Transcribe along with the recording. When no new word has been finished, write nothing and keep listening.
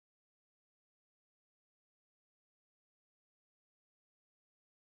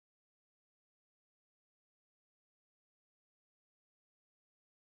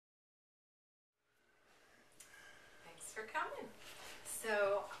for coming.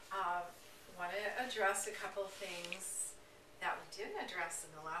 So, want to address a couple things that we didn't address in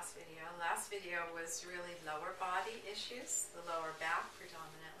the last video. Last video was really lower body issues, the lower back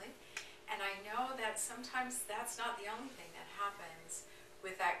predominantly. And I know that sometimes that's not the only thing that happens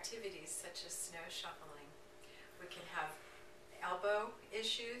with activities such as snow shoveling. We can have elbow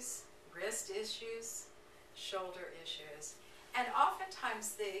issues, wrist issues, shoulder issues. And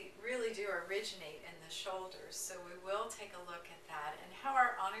oftentimes they really do originate in the shoulders, so we will take a look at that and how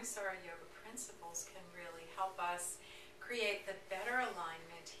our Anusara Yoga principles can really help us create the better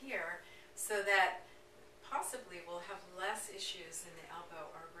alignment here so that possibly we'll have less issues in the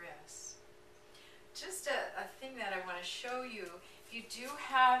elbow or wrist. Just a thing that I want to show you, if you do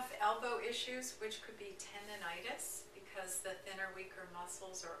have elbow issues, which could be tendinitis because the thinner, weaker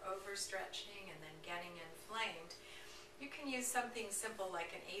muscles are overstretching and then getting inflamed, you can use something simple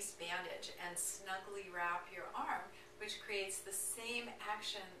like an ACE bandage and snugly wrap your arm, which creates the same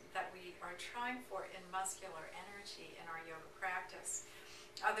action that we are trying for in muscular energy in our yoga practice.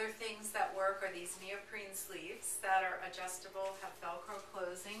 Other things that work are these neoprene sleeves that are adjustable, have Velcro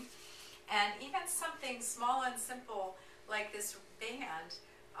closing, and even something small and simple like this band,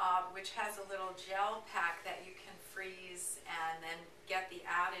 which has a little gel pack that you can freeze and then get the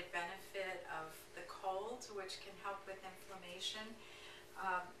added benefit of the cold, which can help with inflammation.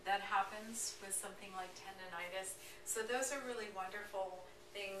 That happens with something like tendinitis. So those are really wonderful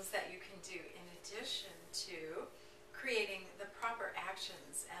things that you can do in addition to creating the proper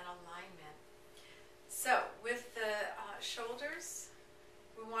actions and alignment. So with the shoulders,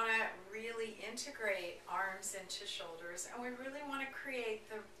 we want to really integrate arms into shoulders, and we really want to create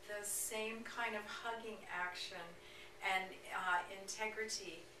the same kind of hugging action and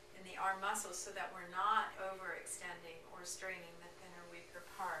integrity in the arm muscles so that we're not overextending or straining the thinner, weaker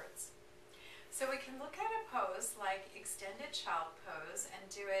parts. So we can look at a pose like extended child pose and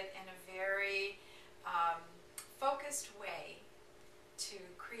do it in a very focused way to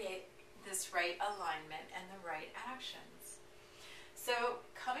create this right alignment and the right actions. So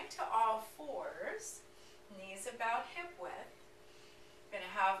coming to all fours, knees about hip width, we're going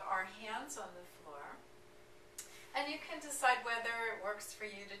to have our hands on the floor. And you can decide whether it works for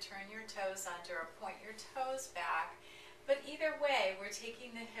you to turn your toes under or point your toes back. But either way, we're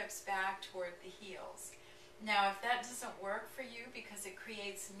taking the hips back toward the heels. Now, if that doesn't work for you because it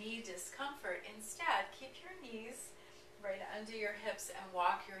creates knee discomfort, instead, keep your knees right under your hips and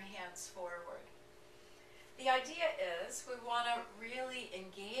walk your hands forward. The idea is we want to really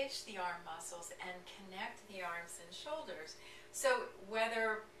engage the arm muscles and connect the arms and shoulders. So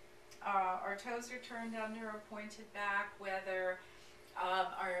whether our toes are turned under or pointed back, whether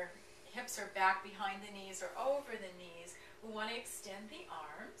our hips are back behind the knees or over the knees, we want to extend the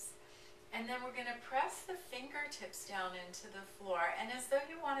arms. And then we're going to press the fingertips down into the floor. And as though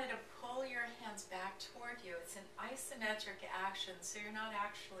you wanted to pull your hands back toward you, it's an isometric action, so you're not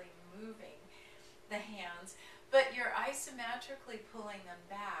actually moving the hands, but you're isometrically pulling them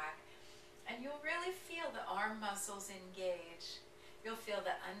back. And you'll really feel the arm muscles engage. You'll feel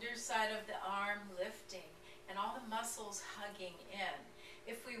the underside of the arm lifting and all the muscles hugging in.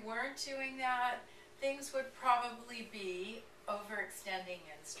 If we weren't doing that, things would probably be overextending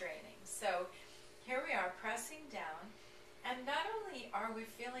and straining. So here we are pressing down, and not only are we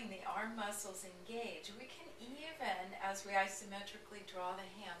feeling the arm muscles engage, we can even, as we isometrically draw the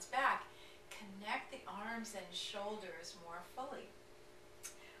hands back, connect the arms and shoulders more fully.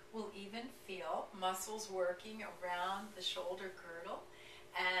 We'll even feel muscles working around the shoulder girdle,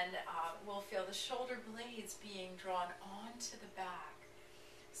 and we'll feel the shoulder blades being drawn onto the back.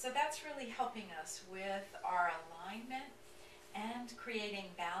 So that's really helping us with our alignment and creating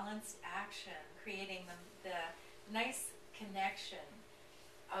balanced action, creating the nice connection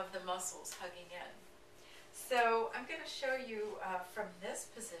of the muscles hugging in. So I'm going to show you from this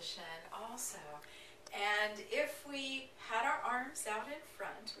position also. And if we had our arms out in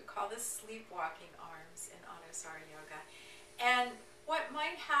front, we call this sleepwalking arms in Anusara Yoga. And what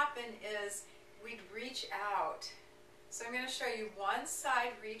might happen is we'd reach out. So I'm going to show you one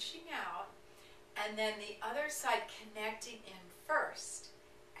side reaching out, and then the other side connecting in first,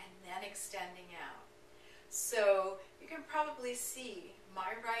 and then extending out. So you can probably see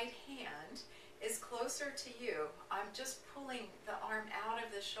my right hand is closer to you. I'm just pulling the arm out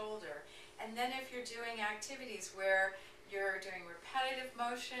of the shoulder. And then if you're doing activities where you're doing repetitive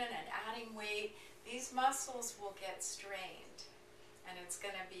motion and adding weight, these muscles will get strained. And it's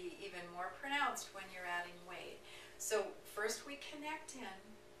going to be even more pronounced when you're adding weight. So first we connect in,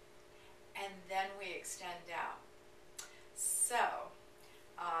 and then we extend out. So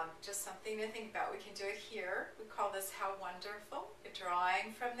Just something to think about. We can do it here. We call this How Wonderful. You're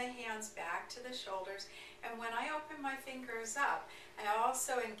drawing from the hands back to the shoulders. And when I open my fingers up, I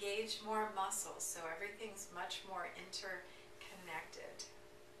also engage more muscles, so everything's much more interconnected.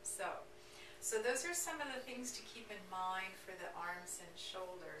 So those are some of the things to keep in mind for the arms and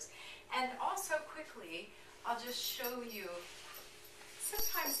shoulders. And also quickly, I'll just show you,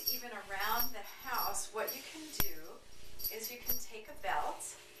 sometimes even around the house, what you can do is you can take a belt.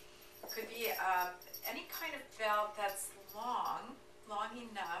 It could be any kind of belt that's long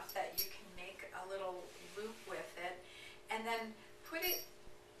enough that you can make a little loop with it, and then put it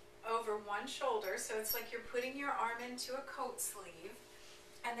over one shoulder, so it's like you're putting your arm into a coat sleeve,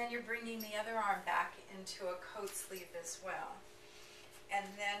 and then you're bringing the other arm back into a coat sleeve as well. And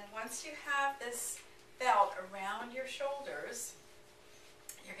then once you have this belt around your shoulders,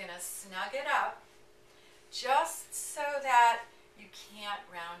 you're going to snug it up just so that you can't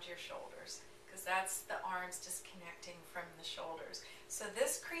round your shoulders, because that's the arms disconnecting from the shoulders. So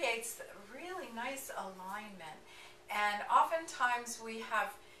this creates a really nice alignment. And oftentimes we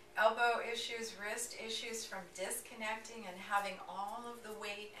have elbow issues, wrist issues from disconnecting and having all of the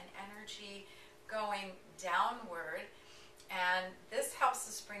weight and energy going downward. And this helps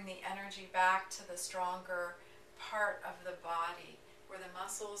us bring the energy back to the stronger part of the body, where the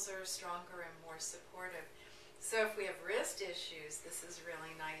muscles are stronger and more supportive. So if we have wrist issues, this is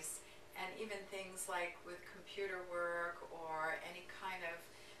really nice. And even things like with computer work or any kind of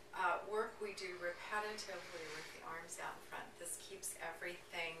work we do repetitively with the arms out in front, this keeps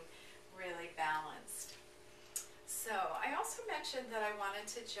everything really balanced. So I also mentioned that I wanted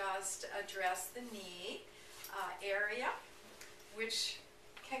to just address the knee area, which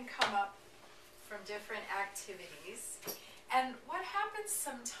can come up from different activities. And what happens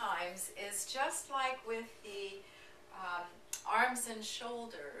sometimes is, just like with the arms and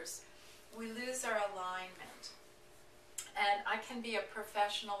shoulders, we lose our alignment. And I can be a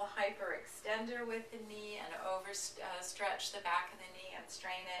professional hyperextender with the knee and overstretch the back of the knee and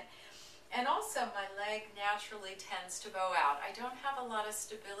strain it. And also my leg naturally tends to bow out. I don't have a lot of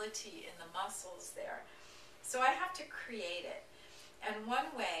stability in the muscles there. So I have to create it. And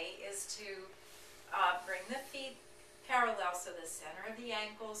one way is to bring the feet parallel, so the center of the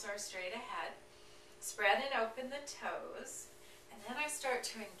ankles are straight ahead. Spread and open the toes. And then I start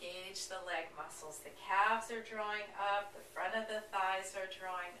to engage the leg muscles. The calves are drawing up, the front of the thighs are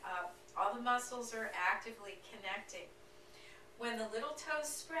drawing up. All the muscles are actively connecting. When the little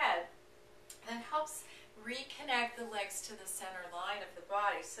toes spread, that helps reconnect the legs to the center line of the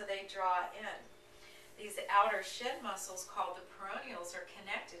body, so they draw in. These outer shin muscles, called the peroneals, are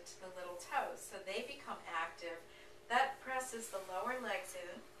connected to the little toes, so they become active. That presses the lower legs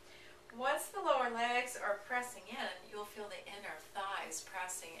in. Once the lower legs are pressing in, you'll feel the inner thighs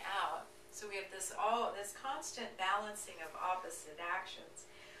pressing out. So we have this constant balancing of opposite actions.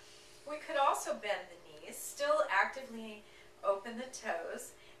 We could also bend the knees, still actively open the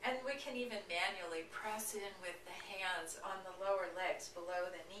toes, and we can even manually press in with the hands on the lower legs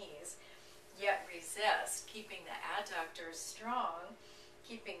below the knees, yet resist, keeping the adductors strong,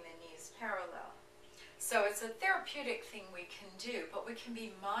 keeping the knees parallel. So it's a therapeutic thing we can do, but we can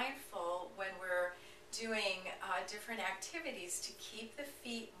be mindful when we're doing different activities to keep the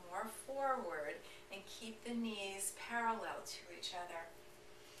feet more forward and keep the knees parallel to each other.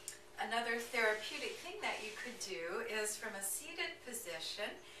 Another therapeutic thing that you could do is, from a seated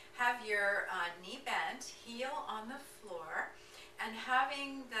position, have your knee bent, heel on the floor, and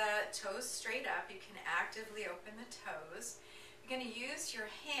having the toes straight up. You can actively open the toes. You're going to use your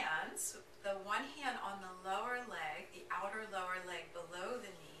hands, the one hand on the lower leg, the outer lower leg below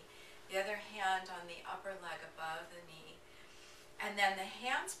the knee, the other hand on the upper leg above the knee. And then the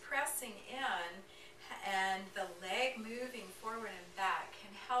hands pressing in and the leg moving forward and back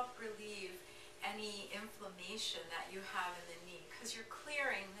can help relieve any inflammation that you have in the knee, because you're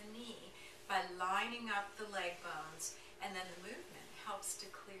clearing the knee by lining up the leg bones, and then the movement helps to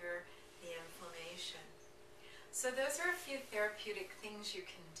clear the inflammation. So those are a few therapeutic things you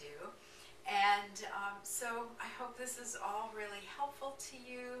can do. And so I hope this is all really helpful to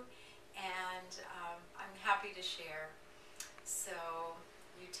you, and I'm happy to share. So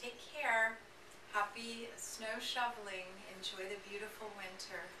you take care. Happy snow shoveling. Enjoy the beautiful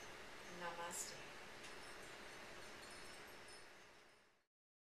winter.